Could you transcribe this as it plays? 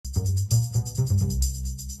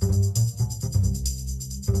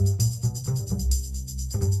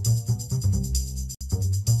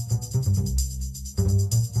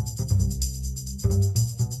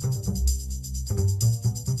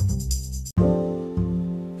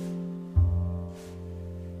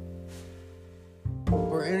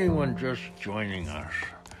just joining us,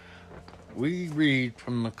 we read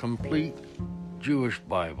from the complete Jewish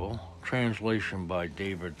Bible, translation by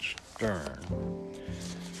David Stern.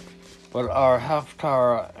 But our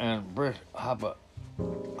Haftarah and Brit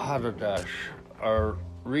Hadadash are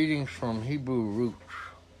readings from Hebrew roots,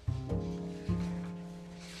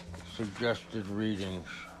 suggested readings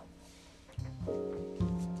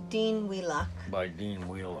Dean Wheelock. By Dean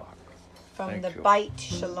Wheelock. From the Beit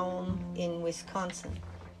Shalom in Wisconsin.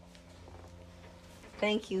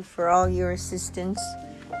 Thank you for all your assistance.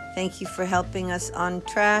 Thank you for helping us on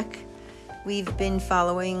track. We've been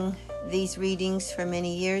following these readings for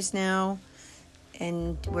many years now,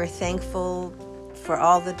 and we're thankful for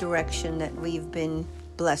all the direction that we've been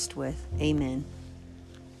blessed with. Amen.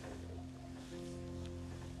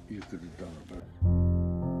 You could have done it better.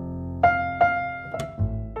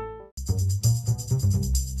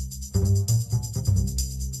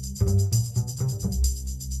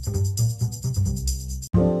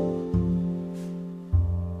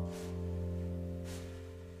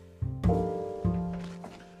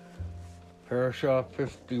 Parashah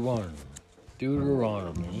 51,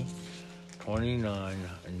 Deuteronomy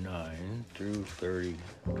 29:9 through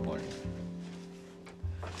 30:20.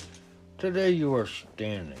 Today you are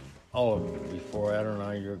standing, all of you, before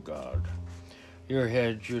Adonai your God, your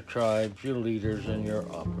heads, your tribes, your leaders, and your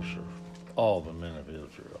officers, all the men of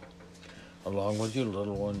Israel, along with your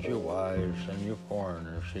little ones, your wives, and your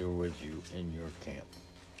foreigners here with you in your camp,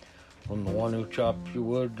 from the one who chops your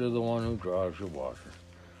wood to the one who draws your water.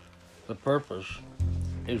 The purpose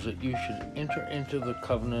is that you should enter into the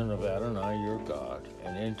covenant of Adonai your God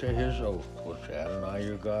and into his oath, which Adonai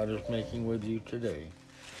your God is making with you today,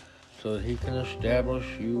 so that he can establish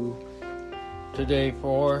you today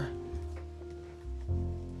for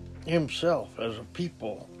himself as a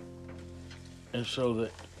people, and so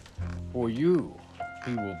that for you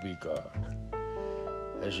he will be God,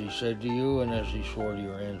 as he said to you and as he swore to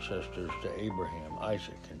your ancestors, to Abraham,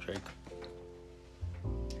 Isaac, and Jacob.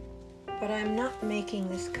 But I'm not making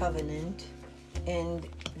this covenant and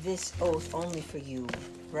this oath only for you.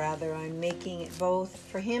 Rather, I'm making it both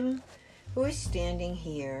for him who is standing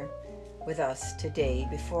here with us today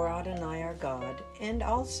before Adonai our God, and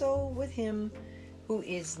also with him who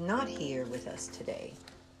is not here with us today.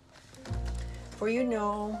 For you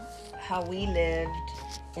know how we lived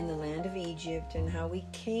in the land of Egypt and how we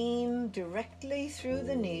came directly through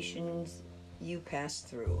the nations you passed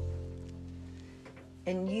through.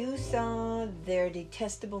 And you saw their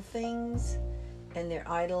detestable things and their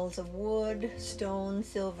idols of wood, stone,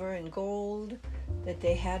 silver, and gold that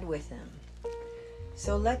they had with them.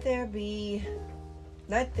 So let there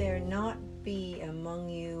not be among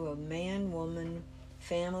you a man, woman,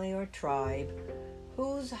 family, or tribe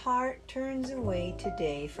whose heart turns away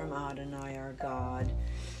today from Adonai our God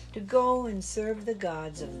to go and serve the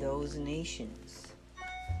gods of those nations.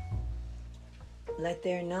 Let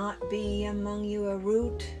there not be among you a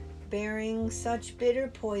root bearing such bitter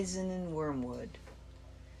poison and wormwood.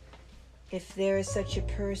 If there is such a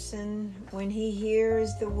person, when he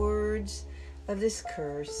hears the words of this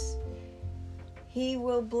curse, he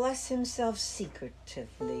will bless himself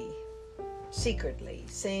secretly,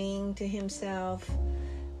 saying to himself,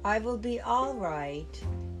 I will be all right,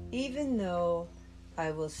 even though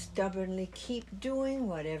I will stubbornly keep doing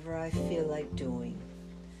whatever I feel like doing,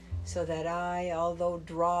 so that I, although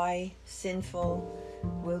dry, sinful,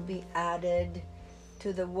 will be added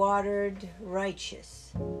to the watered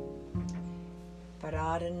righteous. But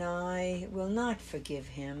Adonai will not forgive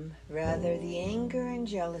him. Rather, the anger and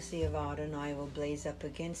jealousy of Adonai will blaze up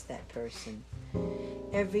against that person.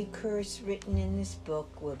 Every curse written in this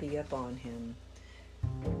book will be upon him.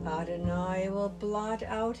 Adonai will blot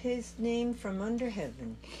out his name from under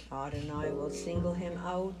heaven. Adonai will single him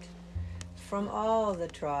out from all the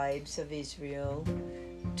tribes of Israel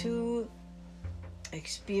to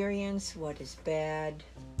experience what is bad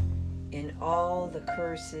in all the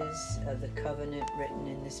curses of the covenant written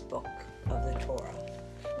in this book of the Torah.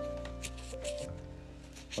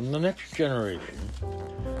 From the next generation,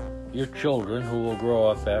 your children who will grow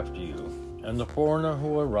up after you, and the foreigner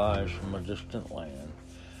who arrives from a distant land,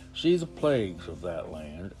 see the plagues of that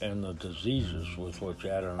land and the diseases with which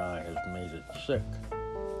Adonai has made it sick,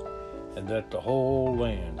 and that the whole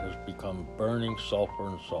land has become burning sulfur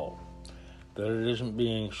and salt, that it isn't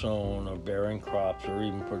being sown or bearing crops or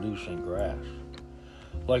even producing grass,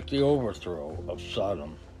 like the overthrow of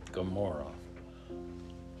Sodom, Gomorrah,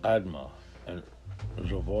 Admah, and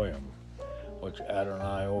Zeboim, which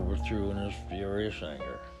Adonai overthrew in his furious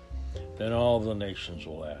anger. Then all the nations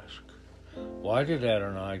will ask, why did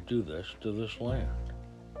Adonai do this to this land?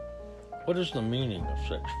 What is the meaning of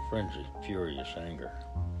such frenzied, furious anger?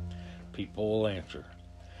 People will answer,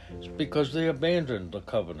 it's because they abandoned the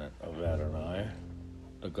covenant of Adonai,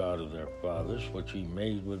 the God of their fathers, which he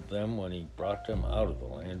made with them when he brought them out of the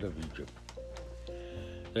land of Egypt.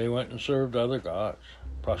 They went and served other gods,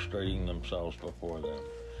 prostrating themselves before them,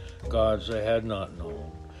 gods they had not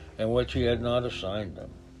known, and which he had not assigned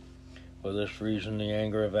them. For this reason the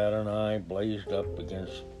anger of Adonai blazed up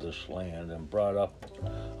against this land and brought up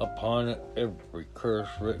upon it every curse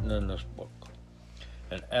written in this book.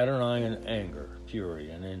 And Adonai in anger,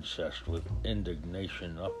 fury, and incest with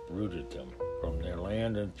indignation uprooted them from their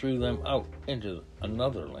land and threw them out into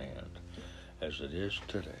another land, as it is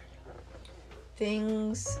today.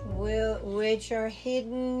 Things which are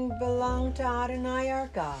hidden belong to Adonai our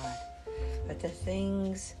God, but the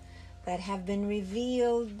things that have been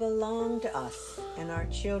revealed belong to us and our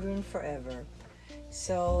children forever,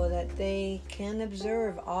 so that they can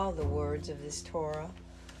observe all the words of this Torah.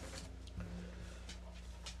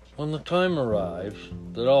 When the time arrives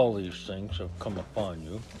that all these things have come upon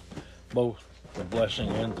you, both the blessing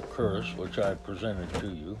and the curse which I presented to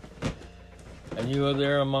you, and you are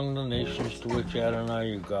there among the nations to which Adonai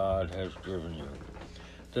your God has driven you,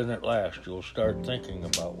 then at last you will start thinking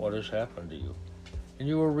about what has happened to you. And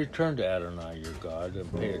you will return to Adonai your God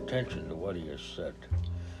and pay attention to what he has said,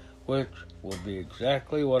 which will be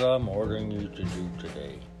exactly what I'm ordering you to do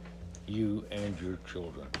today, you and your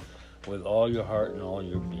children, with all your heart and all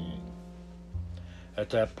your being. At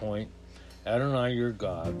that point, Adonai your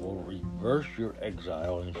God will reverse your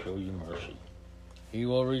exile and show you mercy. He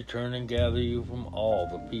will return and gather you from all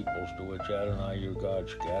the peoples to which Adonai your God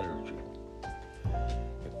scattered you.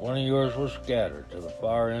 If one of yours was scattered to the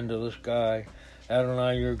far end of the sky,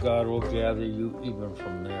 Adonai your God will gather you even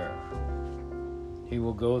from there. He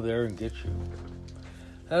will go there and get you.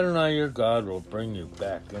 Adonai your God will bring you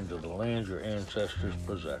back into the land your ancestors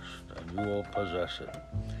possessed, and you will possess it.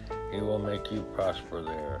 He will make you prosper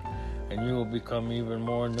there, and you will become even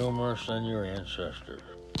more numerous than your ancestors.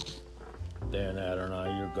 Then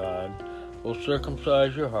Adonai your God will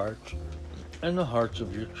circumcise your hearts and the hearts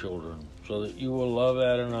of your children, so that you will love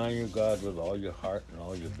Adonai your God with all your heart and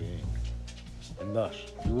all your being. And thus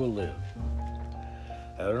you will live.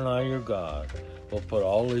 Adonai your God will put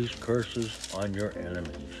all these curses on your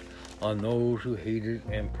enemies, on those who hated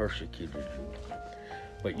and persecuted you.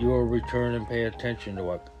 But you will return and pay attention to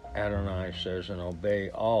what Adonai says and obey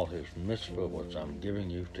all his mitzvah which I'm giving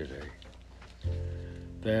you today.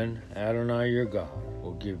 Then Adonai your God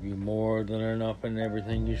will give you more than enough in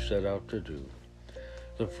everything you set out to do.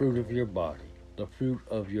 The fruit of your body, the fruit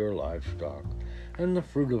of your livestock, and the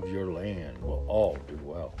fruit of your land will all do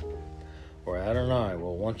well. For Adonai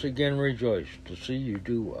will once again rejoice to see you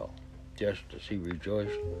do well, just as he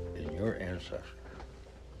rejoiced in your ancestors.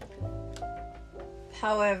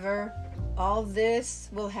 However, all this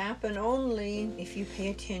will happen only if you pay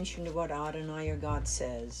attention to what Adonai your God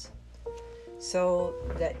says, so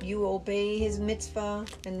that you obey his mitzvah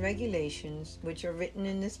and regulations which are written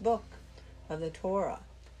in this book of the Torah.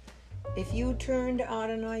 If you turn to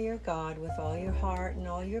Adonai your God with all your heart and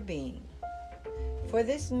all your being. For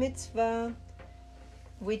this mitzvah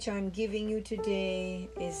which I'm giving you today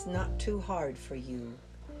is not too hard for you.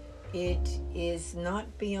 It is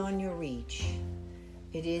not beyond your reach.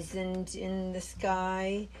 It isn't in the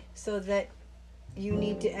sky, so that you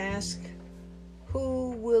need to ask,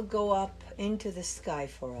 who will go up into the sky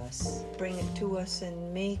for us, bring it to us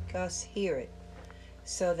and make us hear it,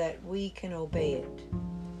 so that we can obey it.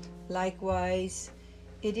 Likewise,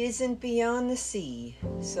 it isn't beyond the sea,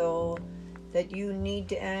 so that you need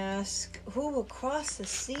to ask, who will cross the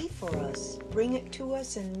sea for us, bring it to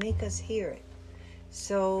us and make us hear it,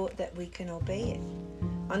 so that we can obey it.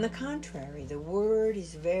 On the contrary, the word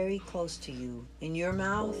is very close to you, in your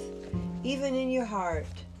mouth, even in your heart.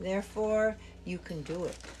 Therefore, you can do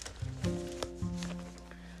it.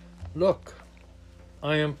 Look,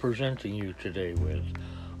 I am presenting you today with,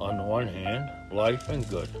 on the one hand, life and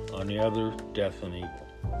good, on the other, death and evil.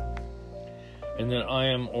 And that I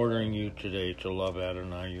am ordering you today to love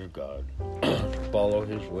Adonai your God, to follow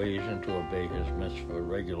his ways and to obey his mitzvah,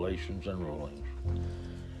 regulations, and rulings.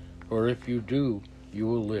 For if you do, you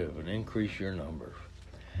will live and increase your numbers.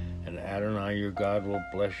 And Adonai your God will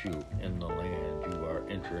bless you in the land you are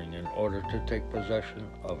entering in order to take possession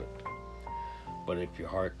of it. But if your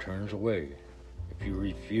heart turns away, if you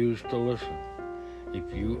refuse to listen,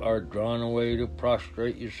 if you are drawn away to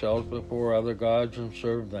prostrate yourselves before other gods and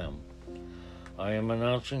serve them, I am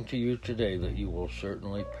announcing to you today that you will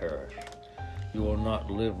certainly perish. You will not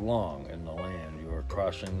live long in the land you are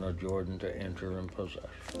crossing the Jordan to enter and possess.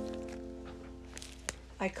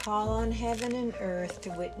 I call on heaven and earth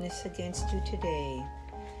to witness against you today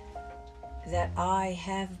that I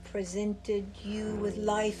have presented you with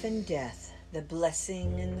life and death, the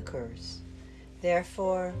blessing and the curse.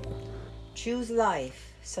 Therefore, choose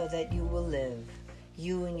life so that you will live,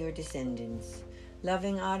 you and your descendants,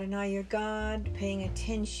 loving Adonai your God, paying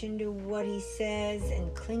attention to what he says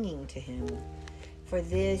and clinging to him. For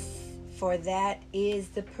that is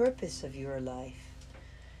the purpose of your life.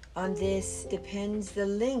 On this depends the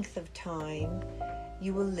length of time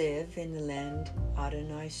you will live in the land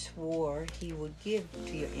Adonai swore he would give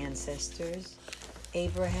to your ancestors,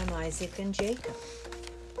 Abraham, Isaac, and Jacob.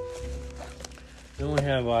 Then we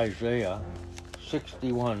have Isaiah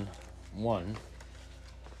 61:1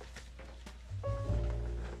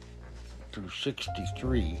 through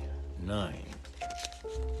 63:9.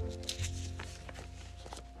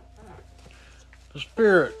 The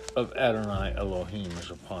Spirit of Adonai Elohim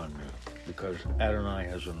is upon me, because Adonai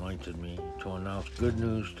has anointed me to announce good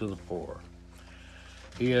news to the poor.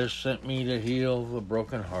 He has sent me to heal the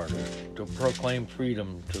brokenhearted, to proclaim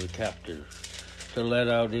freedom to the captives, to let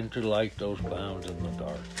out into light those bound in the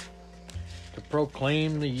dark, to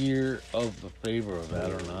proclaim the year of the favor of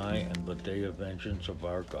Adonai and the day of vengeance of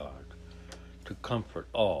our God, to comfort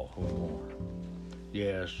all who mourn.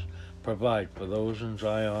 Yes, provide for those in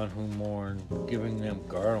Zion who mourn, giving them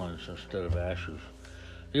garlands instead of ashes,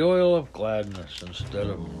 the oil of gladness instead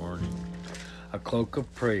of mourning, a cloak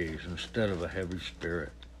of praise instead of a heavy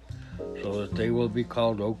spirit, so that they will be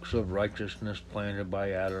called oaks of righteousness planted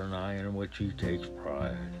by Adonai, in which he takes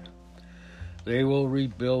pride. They will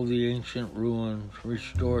rebuild the ancient ruins,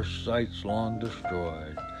 restore sites long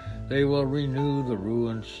destroyed. They will renew the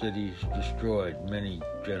ruined cities destroyed many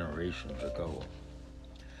generations ago.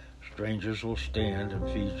 Strangers will stand and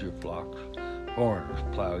feed your flocks. Foreigners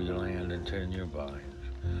plow your land and tend your vines.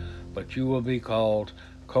 But you will be called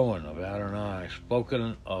Cohen of Adonai,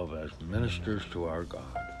 spoken of as ministers to our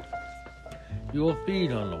God. You will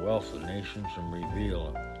feed on the wealth of nations and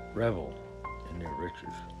revel in their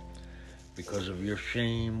riches. Because of your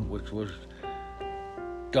shame, which was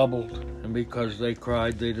doubled, and because they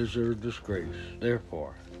cried they deserved disgrace.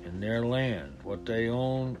 Therefore, in their land, what they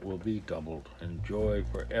own will be doubled, and joy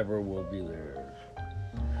forever will be theirs.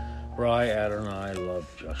 For I, Adonai, love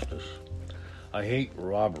justice. I hate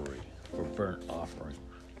robbery for burnt offerings.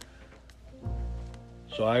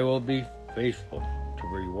 So I will be faithful to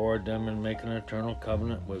reward them and make an eternal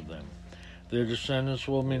covenant with them. Their descendants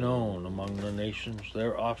will be known among the nations,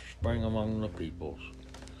 their offspring among the peoples.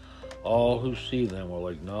 All who see them will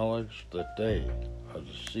acknowledge that they are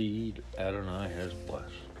the seed Adonai has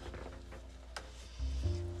blessed.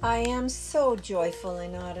 I am so joyful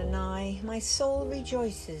in Adonai. My soul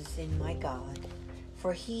rejoices in my God.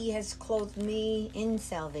 For he has clothed me in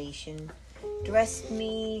salvation, dressed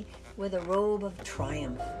me with a robe of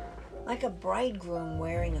triumph, like a bridegroom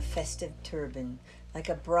wearing a festive turban, like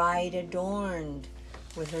a bride adorned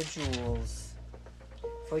with her jewels.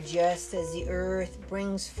 For just as the earth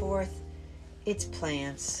brings forth its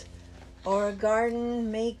plants, or a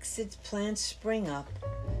garden makes its plants spring up,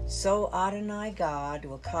 so Adonai God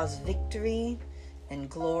will cause victory and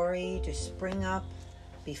glory to spring up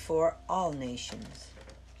before all nations.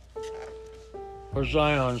 For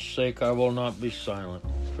Zion's sake I will not be silent.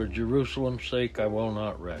 For Jerusalem's sake I will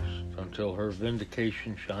not rest, until her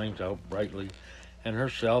vindication shines out brightly, and her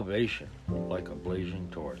salvation like a blazing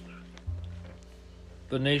torch.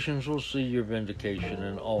 The nations will see your vindication,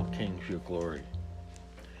 and all kings your glory.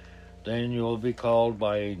 Then you will be called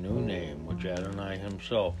by a new name, which Adonai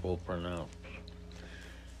himself will pronounce.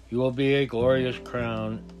 You will be a glorious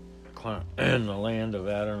crown in the land of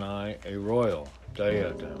Adonai, a royal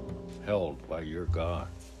diadem held by your God.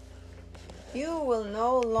 You will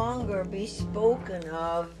no longer be spoken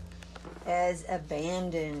of as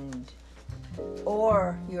abandoned,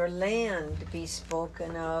 or your land be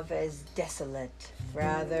spoken of as desolate.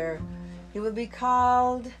 Rather, you will be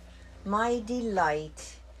called, my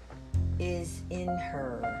delight is in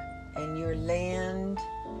her, and your land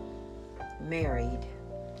married.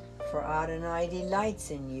 For Adonai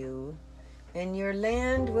delights in you, and your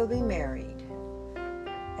land will be married.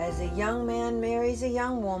 As a young man marries a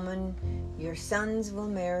young woman, your sons will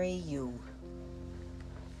marry you.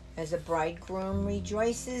 As a bridegroom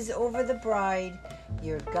rejoices over the bride,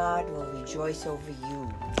 your God will rejoice over you.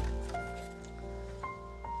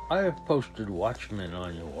 I have posted watchmen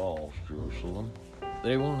on your walls, Jerusalem.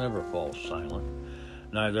 They will never fall silent,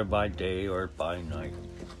 neither by day or by night.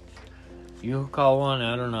 You who call on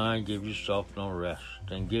Adonai, give yourself no rest,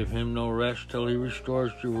 and give him no rest till he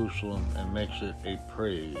restores Jerusalem and makes it a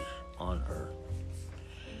praise on earth.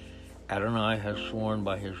 Adonai has sworn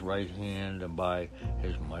by his right hand and by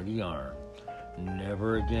his mighty arm,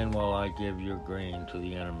 never again will I give your grain to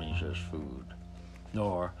the enemies as food,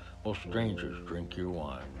 nor will strangers drink your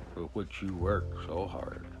wine, for which you work so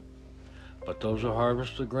hard. But those who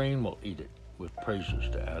harvest the grain will eat it with praises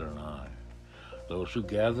to Adonai. Those who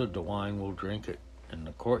gathered the wine will drink it in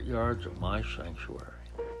the courtyards of my sanctuary.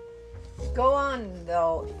 Go on,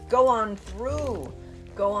 though. Go on through.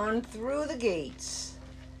 Go on through the gates.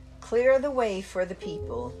 Clear the way for the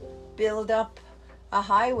people. Build up a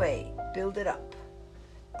highway. Build it up.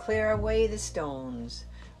 Clear away the stones.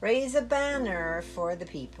 Raise a banner for the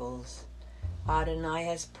peoples. Adonai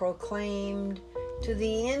has proclaimed to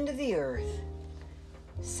the end of the earth.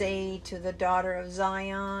 Say to the daughter of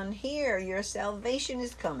Zion, here, your salvation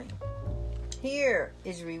is coming. Here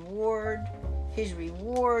is reward. His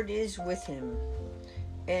reward is with him,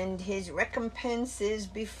 and his recompense is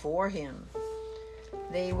before him.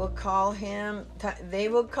 They will call them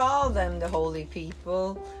the holy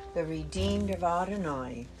people, the redeemed of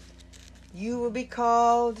Adonai. You will be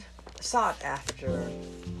called sought after,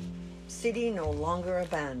 city no longer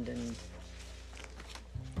abandoned.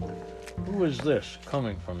 Who is this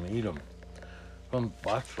coming from Edom, from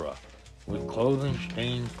Batra, with clothing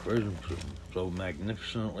stained crimson, so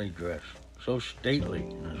magnificently dressed, so stately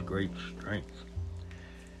in his great strength?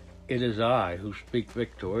 It is I who speak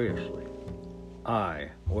victoriously, I,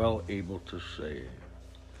 well able to save.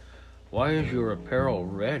 Why is your apparel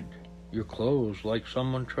red, your clothes like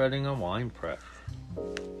someone treading a winepress?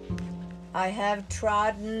 I have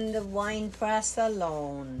trodden the winepress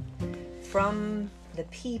alone. From the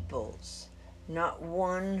peoples, not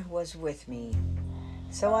one was with me.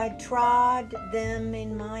 So I trod them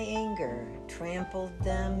in my anger, trampled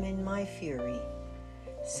them in my fury.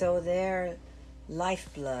 So their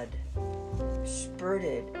lifeblood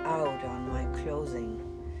spurted out on my clothing,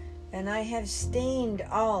 and I have stained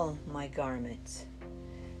all my garments.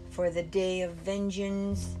 For the day of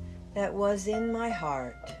vengeance that was in my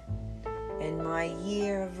heart, and my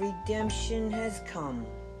year of redemption has come.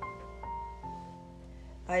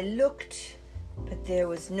 I looked, but there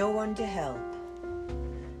was no one to help,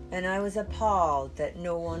 and I was appalled that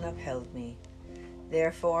no one upheld me.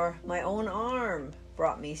 Therefore my own arm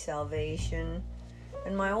brought me salvation,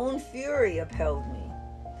 and my own fury upheld me.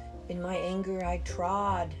 In my anger I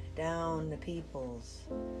trod down the peoples,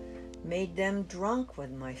 made them drunk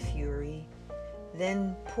with my fury,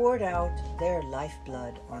 then poured out their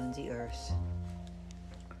lifeblood on the earth.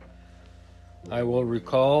 I will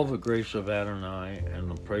recall the grace of Adonai and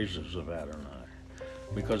the praises of Adonai,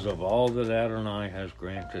 because of all that Adonai has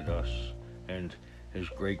granted us, and his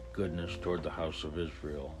great goodness toward the house of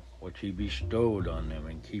Israel, which he bestowed on them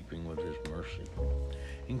in keeping with his mercy,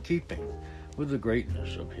 in keeping with the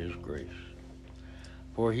greatness of his grace.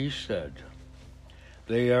 For he said,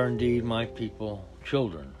 they are indeed my people,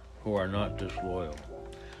 children who are not disloyal.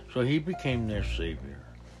 So he became their Savior.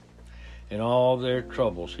 In all their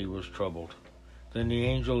troubles he was troubled. Then the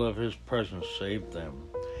angel of his presence saved them.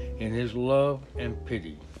 In his love and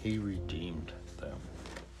pity he redeemed them.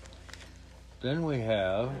 Then we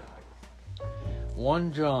have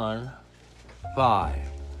 1 John 5,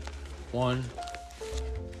 1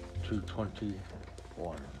 to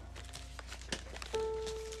 21.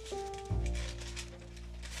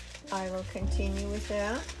 I will continue with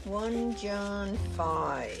that. 1 John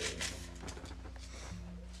 5.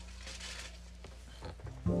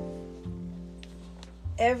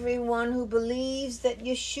 Everyone who believes that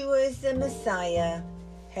Yeshua is the Messiah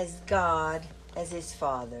has God as his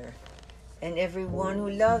Father. And everyone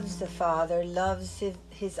who loves the Father loves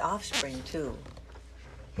his offspring too.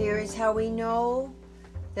 Here is how we know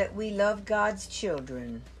that we love God's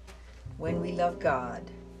children. When we love God,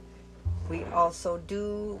 we also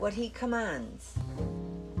do what he commands.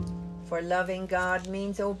 For loving God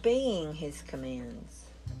means obeying his commands.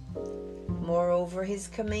 Moreover, his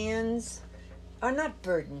commands are not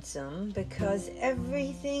burdensome, because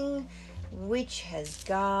everything which has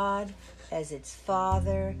God as its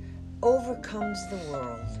Father overcomes the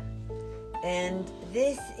world. And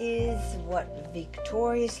this is what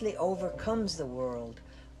victoriously overcomes the world,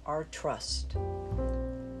 our trust.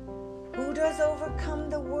 Who does overcome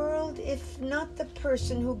the world if not the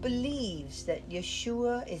person who believes that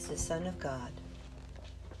Yeshua is the Son of God?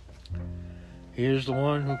 He is the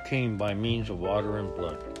one who came by means of water and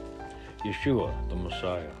blood, Yeshua, the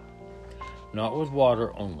Messiah, not with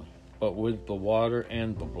water only, but with the water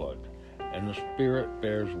and the blood. And the Spirit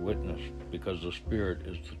bears witness, because the Spirit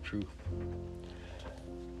is the truth.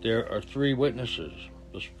 There are 3 witnesses,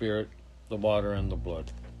 the Spirit, the water, and the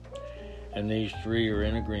blood. And these 3 are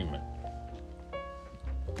in agreement.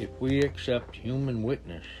 If we accept human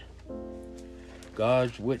witness,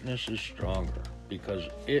 God's witness is stronger because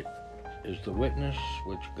it is the witness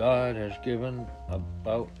which God has given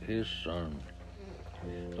about His Son.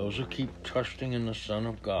 Those who keep trusting in the Son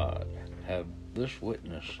of God have this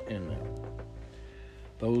witness in them.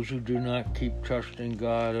 Those who do not keep trusting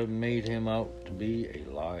God have made Him out to be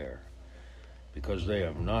a liar, because they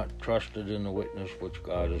have not trusted in the witness which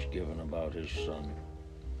God has given about His Son.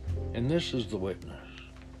 And this is the witness.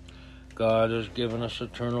 God has given us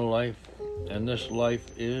eternal life, and this life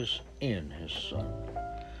is in His Son.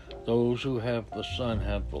 Those who have the Son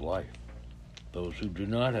have the life. Those who do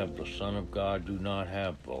not have the Son of God do not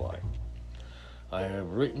have the life. I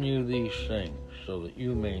have written you these things so that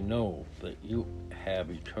you may know that you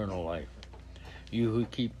have eternal life, you who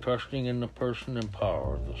keep trusting in the person and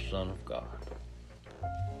power of the Son of God.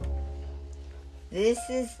 This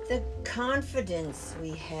is the confidence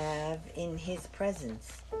we have in His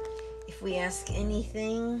presence. If we ask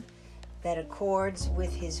anything that accords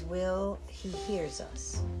with His will, He hears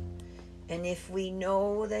us. And if we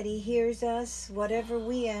know that He hears us, whatever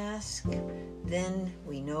we ask, then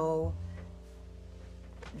we know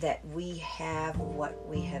that we have what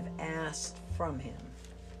we have asked from Him.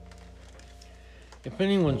 If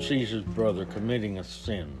anyone sees his brother committing a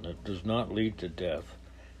sin that does not lead to death,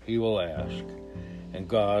 he will ask, and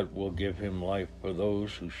God will give him life for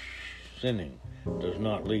those whose sinning does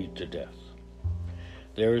not lead to death.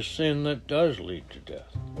 There is sin that does lead to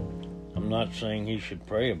death. I'm not saying he should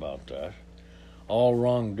pray about that. All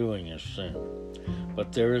wrongdoing is sin.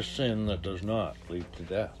 But there is sin that does not lead to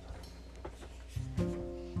death.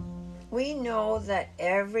 We know that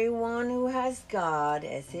everyone who has God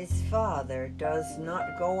as his Father does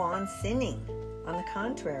not go on sinning. On the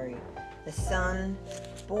contrary, the Son,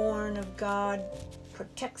 born of God,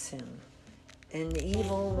 protects him, and the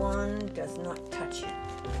evil one does not touch him.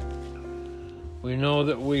 We know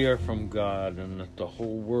that we are from God and that the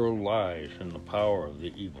whole world lies in the power of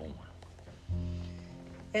the evil one.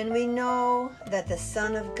 And we know that the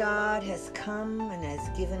Son of God has come and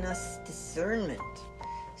has given us discernment,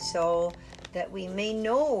 so that we may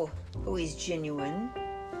know who is genuine.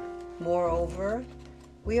 Moreover,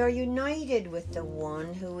 we are united with the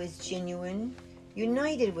one who is genuine,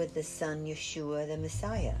 united with the Son, Yeshua, the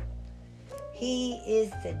Messiah. He is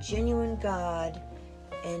the genuine God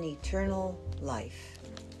and eternal life.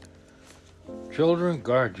 Children,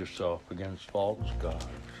 guard yourself against false gods.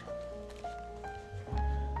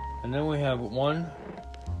 And then we have 1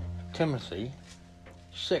 Timothy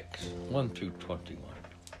 6, 1 through 21.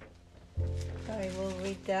 I will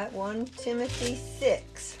read that. 1 Timothy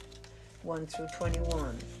 6, 1 through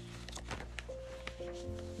 21.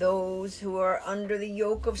 Those who are under the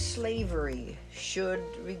yoke of slavery should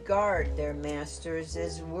regard their masters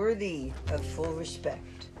as worthy of full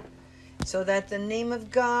respect, so that the name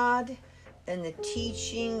of God and the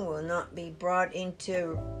teaching will not be brought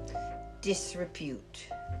into disrepute.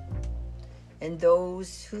 And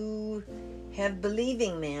those who have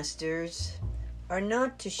believing masters are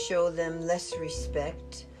not to show them less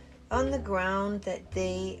respect on the ground that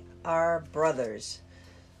they are brothers.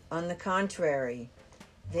 On the contrary,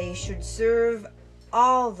 they should serve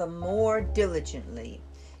all the more diligently,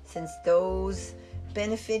 since those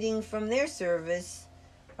benefiting from their service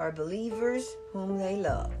are believers whom they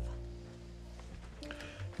love.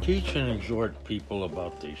 Teach and exhort people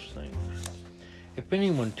about these things. If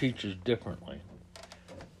anyone teaches differently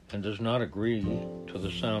and does not agree to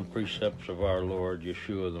the sound precepts of our Lord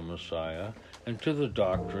Yeshua the Messiah and to the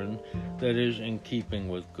doctrine that is in keeping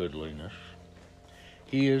with godliness,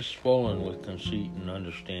 he is swollen with conceit and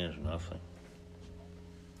understands nothing.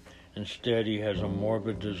 Instead, he has a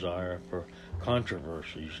morbid desire for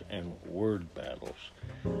controversies and word battles,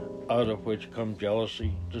 out of which come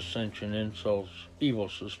jealousy, dissension, insults, evil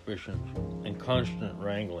suspicions, and constant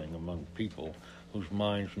wrangling among people whose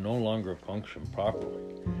minds no longer function properly,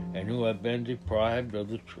 and who have been deprived of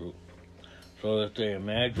the truth, so that they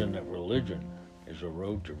imagine that religion is a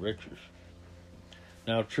road to riches.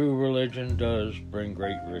 Now, true religion does bring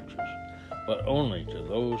great riches, but only to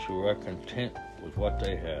those who are content with what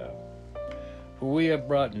they have. For we have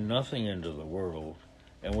brought nothing into the world,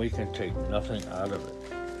 and we can take nothing out of it.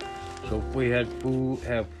 So if we have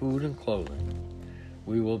food and clothing,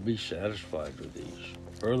 we will be satisfied with these.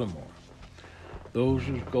 Furthermore, those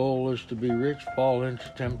whose goal is to be rich fall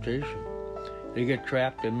into temptation. They get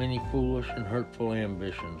trapped in many foolish and hurtful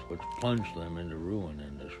ambitions, which plunge them into ruin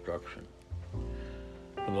and destruction.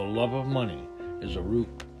 For the love of money is a root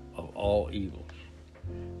of all evils.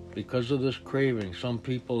 Because of this craving, some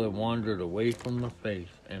people have wandered away from the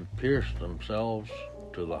faith and pierced themselves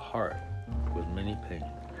to the heart with many pains.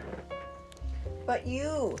 But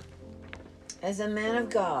you, as a man of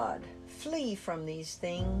God, flee from these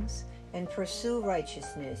things and pursue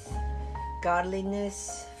righteousness,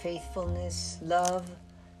 godliness, faithfulness, love,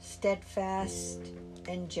 steadfast,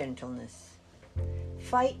 and gentleness.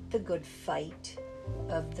 Fight the good fight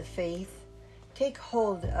of the faith. Take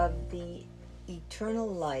hold of the eternal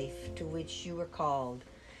life to which you were called,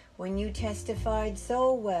 when you testified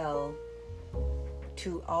so well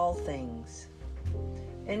to all things.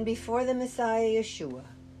 And before the Messiah Yeshua,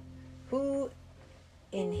 who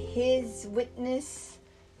in his witness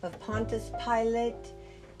of Pontius Pilate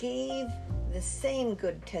gave the same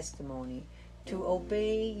good testimony, to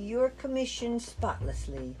obey your commission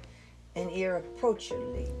spotlessly and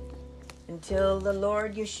irreproachably until the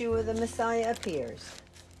Lord Yeshua the Messiah appears.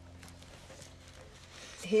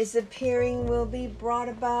 His appearing will be brought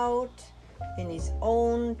about in his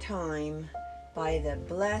own time by the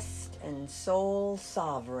blessed and sole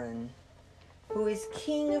sovereign, who is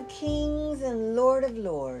King of kings and Lord of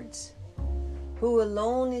lords, who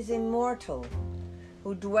alone is immortal,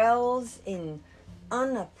 who dwells in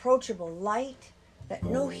unapproachable light that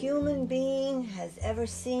no human being has ever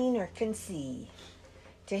seen or can see.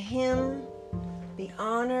 To him be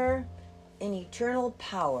honor and eternal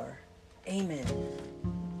power. Amen.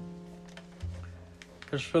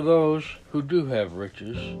 As for those who do have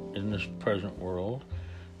riches in this present world,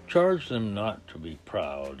 charge them not to be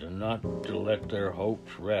proud and not to let their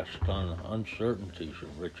hopes rest on uncertainties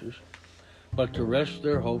of riches, but to rest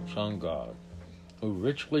their hopes on God, who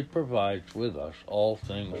richly provides with us all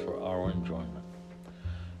things for our enjoyment.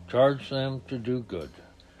 Charge them to do good,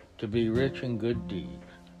 to be rich in good deeds,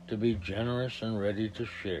 to be generous and ready to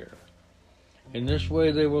share. In this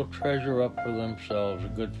way they will treasure up for themselves a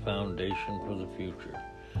good foundation for the future,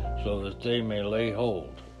 so that they may lay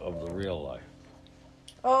hold of the real life.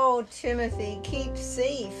 Oh, Timothy, keep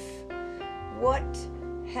safe what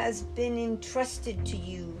has been entrusted to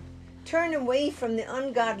you. Turn away from the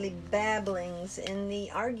ungodly babblings and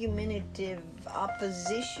the argumentative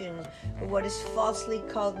opposition of what is falsely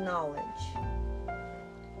called knowledge.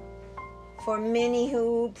 For many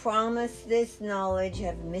who promise this knowledge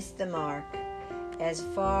have missed the mark. As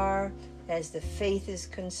far as the faith is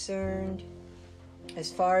concerned,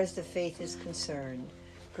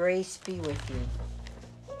 grace be with you.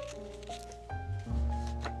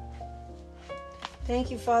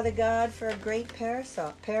 Thank you, Father God, for a great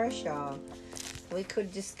parashah. We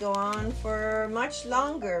could just go on for much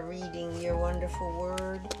longer reading your wonderful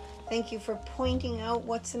word. Thank you for pointing out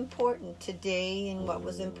what's important today and what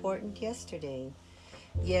was important yesterday.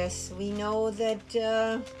 Yes, we know that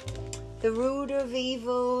the root of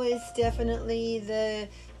evil is definitely the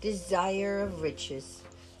desire of riches.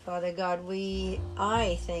 Father God,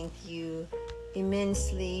 I thank you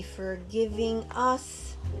immensely for giving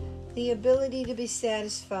us the ability to be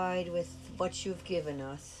satisfied with what you've given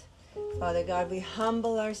us. Father God, we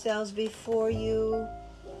humble ourselves before you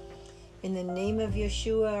in the name of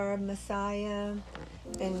Yeshua, our Messiah,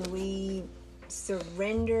 and we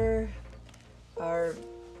surrender our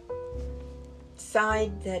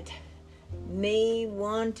side that may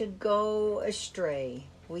want to go astray.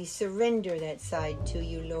 We surrender that side to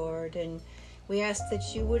you, Lord, and we ask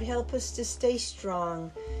that you would help us to stay strong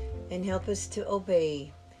and help us to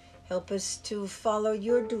obey. Help us to follow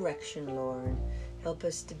your direction, Lord. Help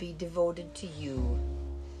us to be devoted to you.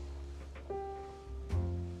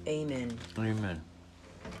 Amen. Amen.